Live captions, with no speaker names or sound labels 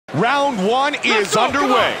Round one is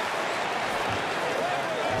underway.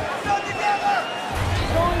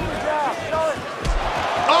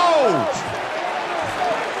 Oh!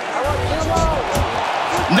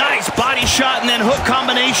 Nice body shot and then hook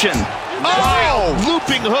combination. Oh!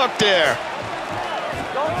 Looping hook there.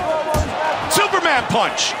 Superman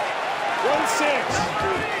punch. 1-6.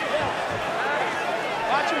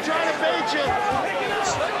 Watch him trying to bait you.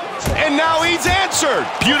 And now he's answered.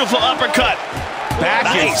 Beautiful uppercut. Back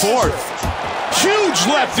and forth. Huge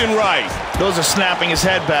left and right. Those are snapping his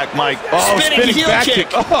head back, Mike. Oh, spinning heel back kick.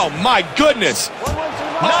 Oh, my goodness.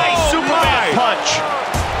 Nice Superman punch.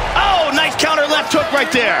 Oh, nice counter left hook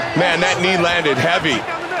right there. Man, that knee landed heavy.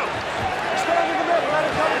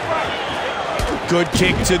 Good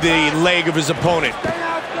kick to the leg of his opponent.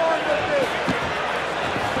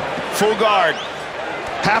 Full guard.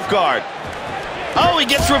 Half guard. Oh, he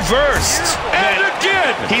gets reversed. And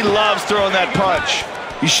again. He loves throwing that punch.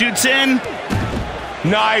 He shoots in.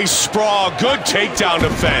 Nice sprawl. Good takedown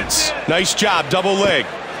defense. Nice job. Double leg.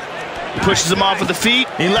 Pushes him off with the feet.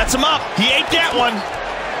 He lets him up. He ate that one.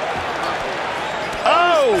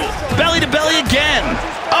 Oh, belly to belly again.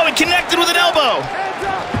 Oh, he connected with an elbow.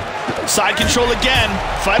 Side control again.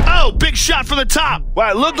 Fight. Oh, big shot from the top.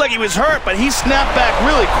 Wow, it looked like he was hurt, but he snapped back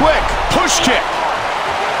really quick. Push kick.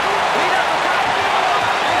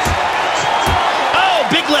 Oh,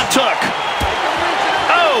 big left hook.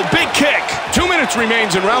 Oh, big kick. 2 minutes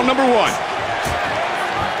remains in round number one.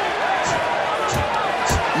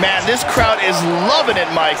 Man, this crowd is loving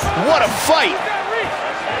it, Mike. What a fight.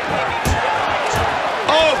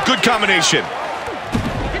 Oh, good combination.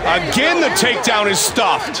 Again, the takedown is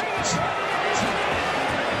stuffed.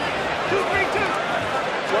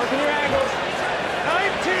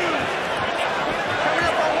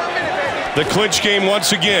 The clinch game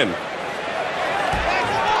once again.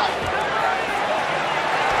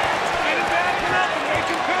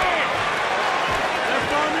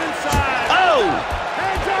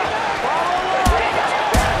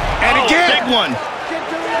 Big one.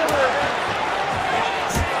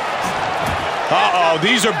 Uh-oh,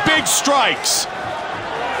 these are big strikes.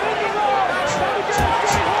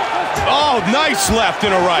 Oh, nice left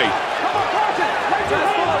and a right.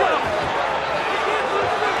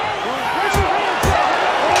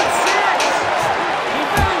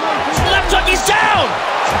 Left hook, he's down.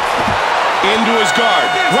 Into his guard.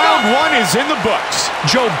 Round one is in the books.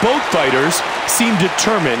 Joe, both fighters seem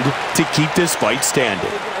determined to keep this fight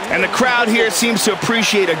standing. And the crowd here seems to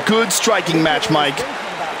appreciate a good striking match, Mike.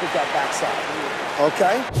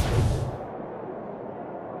 Okay.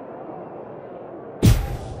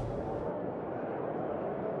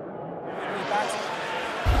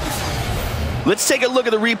 Let's take a look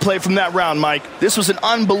at the replay from that round, Mike. This was an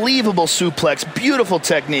unbelievable suplex, beautiful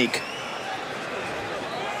technique.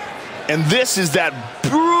 And this is that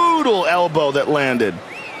brutal elbow that landed.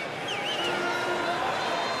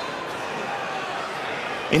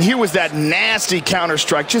 And here was that nasty counter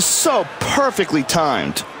strike, just so perfectly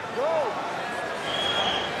timed.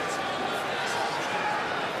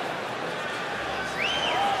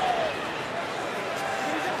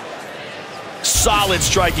 Solid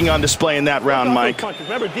striking on display in that round, Mike.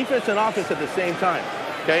 Remember, defense and offense at the same time,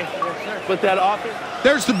 okay? But that offense...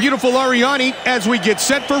 There's the beautiful Ariani as we get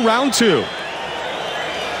set for round two.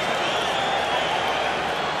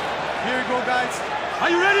 Here we go, guys. Are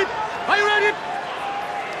you ready? Are you ready?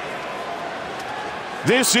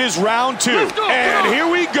 This is round two, and here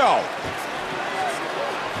we go.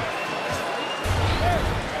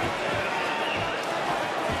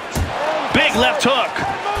 Big left hook.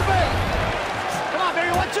 Come on, baby,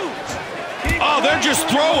 1-2. Oh, they're just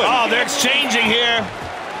throwing. Oh, they're exchanging here.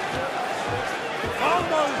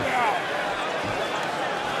 Almost out.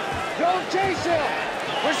 Don't chase him.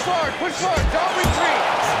 Push forward, don't retreat.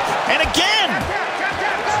 And again.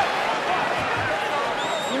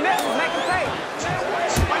 You missed, make the save.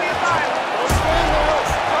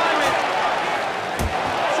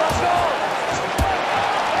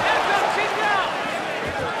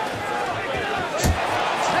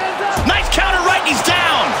 Nice counter right, he's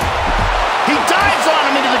down. He dives on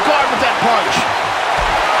him into the guard with that punch.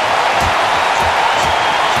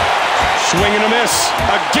 Swing and a miss.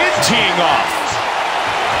 Again teeing off.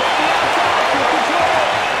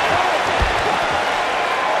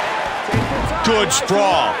 Good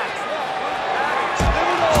sprawl.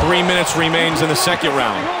 3 minutes remains in the second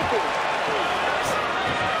round.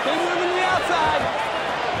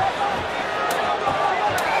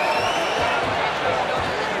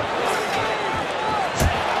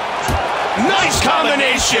 Nice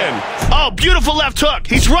combination. Oh, beautiful left hook.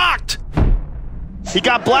 He's rocked. He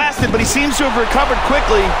got blasted, but he seems to have recovered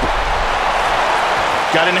quickly.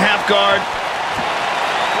 Got in half guard.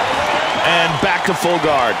 And back to full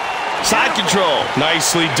guard. Side control.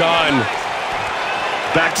 Nicely done.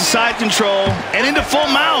 Back to side control and into full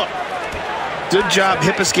mount. Good job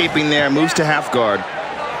hip escaping there. Moves to half guard.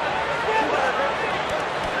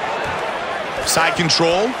 Side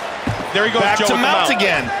control. There he goes, Back Joe, to with the mount mount.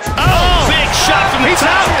 again. Oh, big shot from the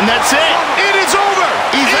top. And that's it. It is over.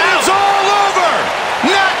 He's It out. is all over.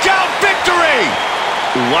 Knockout victory.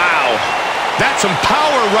 Wow. That's some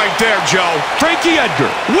power right there, Joe. Frankie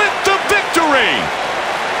Edgar. With the victory.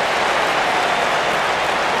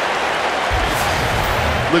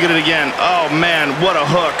 Look at it again. Oh, man, what a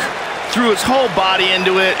hook. Threw his whole body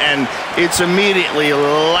into it, and it's immediately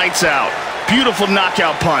lights out. Beautiful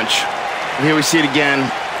knockout punch. And here we see it again,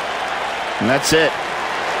 and that's it.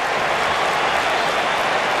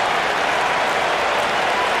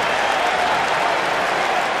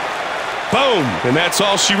 Boom. And that's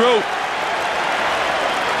all she wrote.